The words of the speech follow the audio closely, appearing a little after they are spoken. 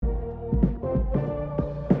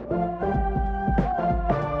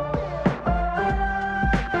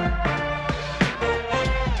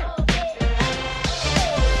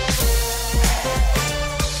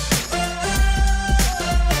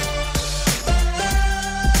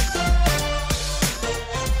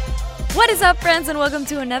What is up, friends, and welcome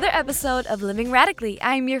to another episode of Living Radically.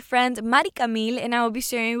 I'm your friend Mari Camille, and I will be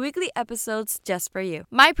sharing weekly episodes just for you.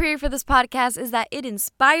 My prayer for this podcast is that it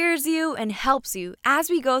inspires you and helps you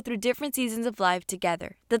as we go through different seasons of life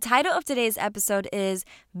together. The title of today's episode is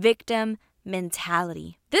Victim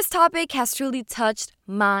Mentality. This topic has truly touched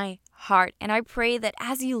my heart, and I pray that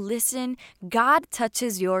as you listen, God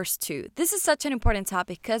touches yours too. This is such an important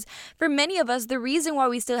topic because for many of us, the reason why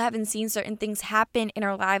we still haven't seen certain things happen in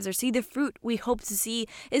our lives or see the fruit we hope to see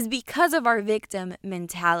is because of our victim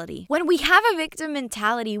mentality. When we have a victim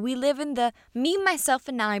mentality, we live in the me, myself,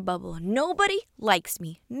 and I bubble. Nobody likes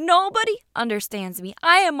me. Nobody understands me.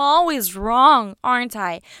 I am always wrong, aren't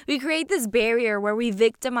I? We create this barrier where we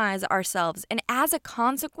victimize ourselves, and as a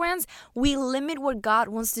consequence, we limit what God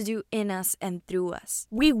wants to do in us and through us.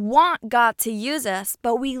 We want God to use us,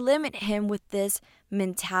 but we limit Him with this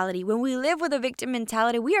mentality. When we live with a victim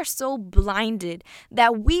mentality, we are so blinded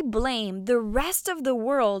that we blame the rest of the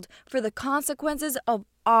world for the consequences of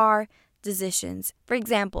our decisions. For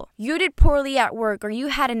example, you did poorly at work, or you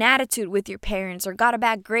had an attitude with your parents, or got a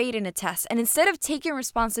bad grade in a test, and instead of taking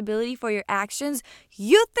responsibility for your actions,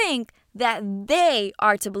 you think that they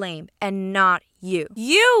are to blame and not you.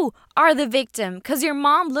 You are the victim because your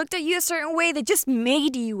mom looked at you a certain way that just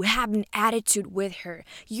made you have an attitude with her.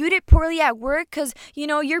 You did poorly at work because,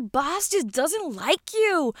 your boss just doesn't like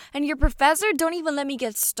you. And your professor, don't even let me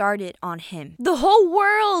get started on him. The whole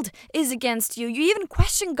world is against you. You even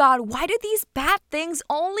question God. Why do these bad things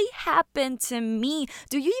only happen to me?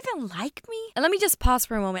 Do you even like me? And let me just pause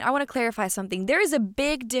for a moment. I want to clarify something. There is a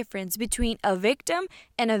big difference between a victim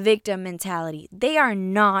and a victim mentality. They are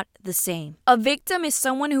not the same. A victim is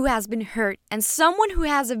someone who has been hurt, and someone who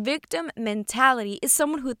has a victim mentality is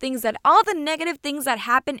someone who thinks that all the negative things that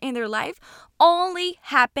happen in their life only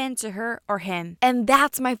happen to her or him. And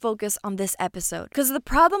that's my focus on this episode. Because the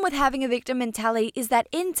problem with having a victim mentality is that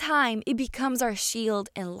in time, it becomes our shield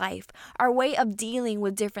in life, our way of dealing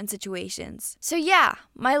with different situations. So yeah,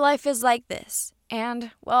 my life is like this.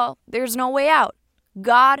 And, well, there's no way out.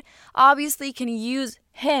 God obviously can use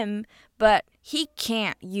him, but he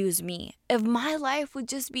can't use me. If my life would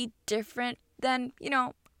just be different, then,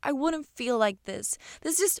 I wouldn't feel like this.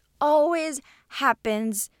 This just always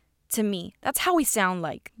happens to me. That's how we sound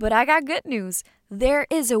like. But I got good news. There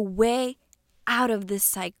is a way out of this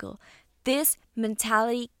cycle. This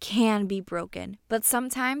mentality can be broken, but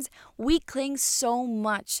sometimes we cling so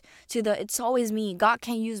much to the it's always me, God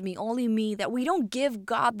can't use me, only me, that we don't give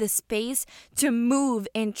God the space to move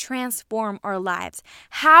and transform our lives.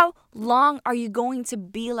 How long are you going to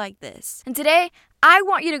be like this? And today, I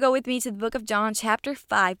want you to go with me to the book of John, chapter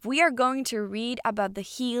 5. We are going to read about the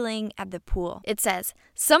healing at the pool. It says,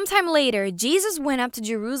 sometime later, Jesus went up to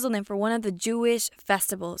Jerusalem for one of the Jewish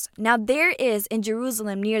festivals. Now there is in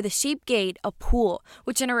Jerusalem near the sheep gate a pool,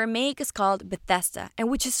 which in Aramaic is called Bethesda,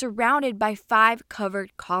 and which is surrounded by 5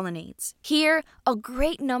 covered colonnades. Here, a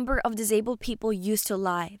great number of disabled people used to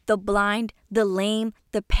lie: the blind, the lame,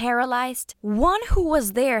 the paralyzed. One who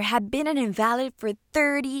was there had been an invalid for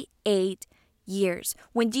 38 years.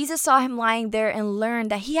 When Jesus saw him lying there and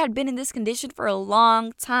learned that he had been in this condition for a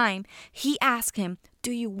long time, he asked him,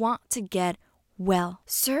 "Do you want to get well?"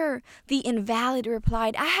 "Sir," the invalid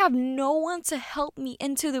replied, "I have no one to help me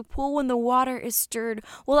into the pool when the water is stirred.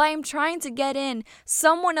 While I am trying to get in,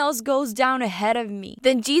 someone else goes down ahead of me."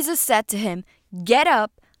 Then Jesus said to him, "Get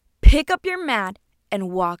up, pick up your mat,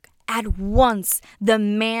 and walk." At once, the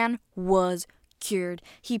man was cured.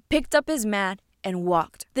 He picked up his mat and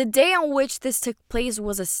walked. The day on which this took place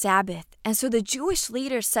was a Sabbath, and so the Jewish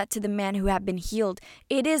leaders said to the man who had been healed,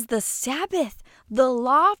 "It is the Sabbath. The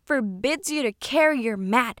law forbids you to carry your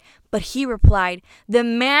mat." But he replied, "The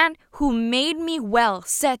man who made me well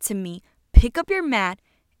said to me, 'Pick up your mat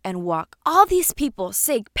and walk.'" All these people,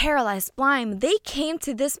 sick, paralyzed, blind, they came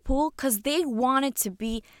to this pool because they wanted to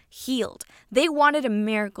be healed. They wanted a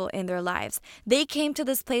miracle in their lives. They came to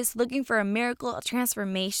this place looking for a miracle, a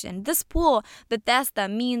transformation. This pool, Bethesda,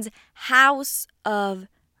 means house of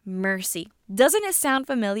mercy. Doesn't it sound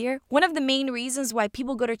familiar? One of the main reasons why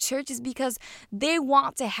people go to church is because they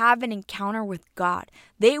want to have an encounter with God.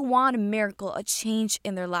 They want a miracle, a change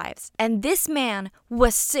in their lives. And this man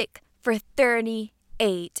was sick for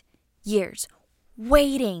 38 years,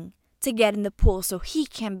 waiting to get in the pool so he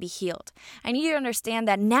can be healed. I need you to understand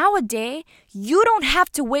that nowadays, you don't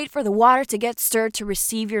have to wait for the water to get stirred to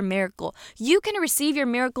receive your miracle. You can receive your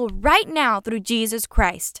miracle right now through Jesus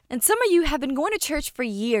Christ. And some of you have been going to church for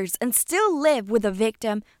years and still live with a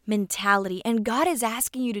victim mentality. And God is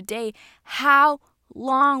asking you today, how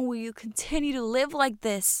long will you continue to live like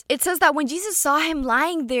this? It says that when Jesus saw him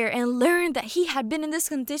lying there and learned that he had been in this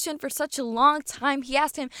condition for such a long time, he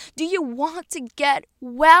asked him, do you want to get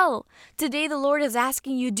well? Today the Lord is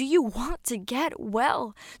asking you, do you want to get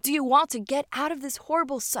well? Do you want to get out of this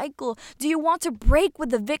horrible cycle? Do you want to break with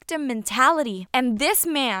the victim mentality? And this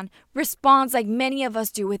man responds like many of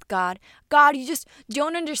us do with God. God, you just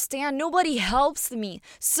don't understand. Nobody helps me.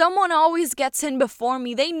 Someone always gets in before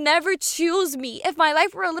me. They never choose me. If my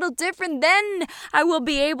life were a little different, then I will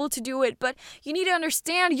be able to do it. But you need to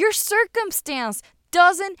understand your circumstance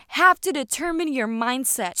doesn't have to determine your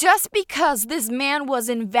mindset. Just because this man was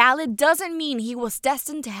invalid doesn't mean he was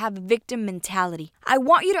destined to have a victim mentality. I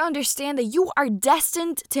want you to understand that you are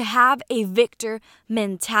destined to have a victor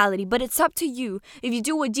mentality, but it's up to you. If you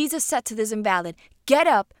do what Jesus said to this invalid, get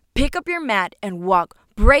up, pick up your mat, and walk.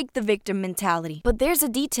 Break the victim mentality. But there's a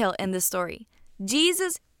detail in this story.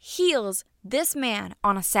 Jesus heals this man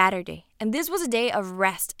on a Saturday, and this was a day of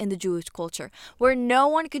rest in the Jewish culture where no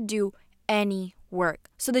one could do any work.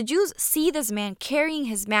 So the Jews see this man carrying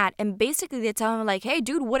his mat, and basically they tell him like, hey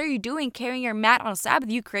dude, what are you doing carrying your mat on a Sabbath?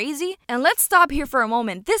 You crazy? And let's stop here for a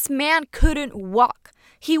moment. This man couldn't walk.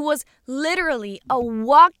 He was literally a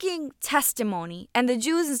walking testimony. And the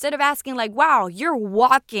Jews, instead of asking like, wow, you're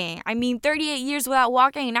walking. 38 years without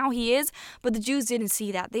walking and now he is. But the Jews didn't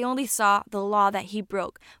see that. They only saw the law that he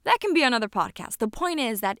broke. That can be another podcast. The point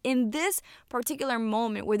is that in this particular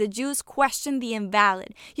moment where the Jews questioned the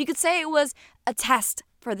invalid, you could say it was a test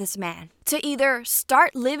for this man to either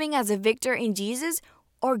start living as a victor in Jesus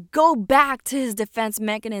or go back to his defense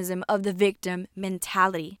mechanism of the victim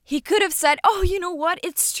mentality. He could have said, oh, you know what?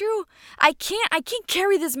 It's true. I can't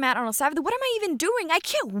carry this mat on a Sabbath. What am I even doing? I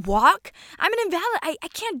can't walk. I'm an invalid. I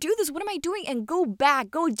can't do this. What am I doing? And go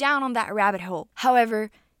down on that rabbit hole.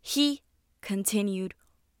 However, he continued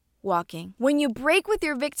walking. When you break with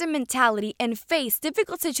your victim mentality and face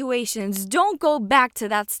difficult situations, don't go back to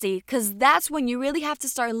that state, because that's when you really have to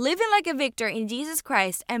start living like a victor in Jesus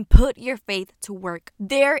Christ and put your faith to work.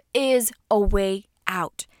 There is a way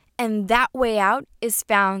out, and that way out is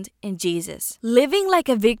found in Jesus. Living like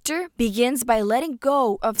a victor begins by letting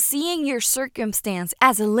go of seeing your circumstance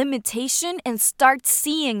as a limitation and start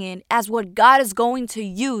seeing it as what God is going to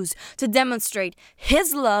use to demonstrate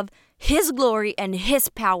His love, His glory, and His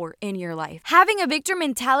power in your life. Having a victor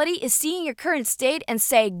mentality is seeing your current state and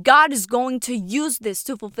say, God is going to use this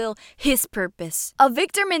to fulfill His purpose. A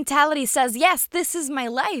victor mentality says, yes, this is my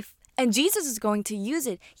life, and Jesus is going to use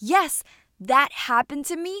it. Yes, that happened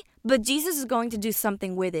to me, but Jesus is going to do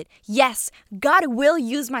something with it. Yes, God will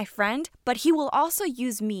use my friend, but He will also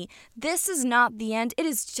use me. This is not the end. It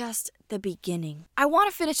is just the beginning. I want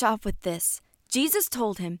to finish off with this. Jesus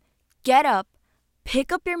told him, get up,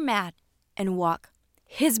 pick up your mat, and walk.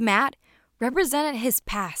 His mat represented his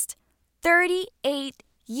past, 38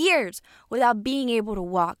 years without being able to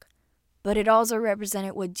walk. But it also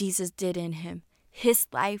represented what Jesus did in him. His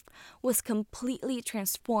life was completely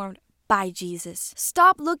transformed by Jesus.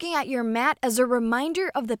 Stop looking at your mat as a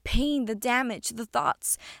reminder of the pain, the damage, the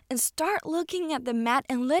thoughts, and start looking at the mat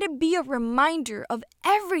and let it be a reminder of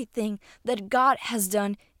everything that God has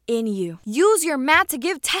done in you. Use your mat to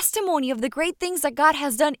give testimony of the great things that God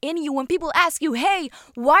has done in you. When people ask you, hey,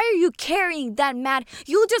 why are you carrying that mat?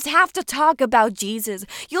 You'll just have to talk about Jesus.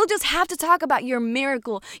 You'll just have to talk about your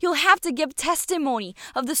miracle. You'll have to give testimony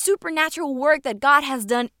of the supernatural work that God has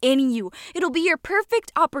done in you. It'll be your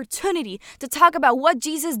perfect opportunity to talk about what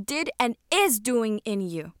Jesus did and is doing in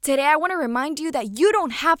you. Today, I want to remind you that you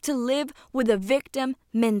don't have to live with a victim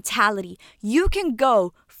mentality. You can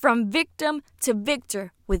go from victim to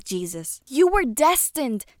victor with Jesus. You were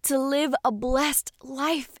destined to live a blessed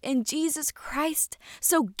life in Jesus Christ.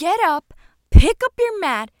 So get up, pick up your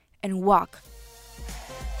mat, and walk.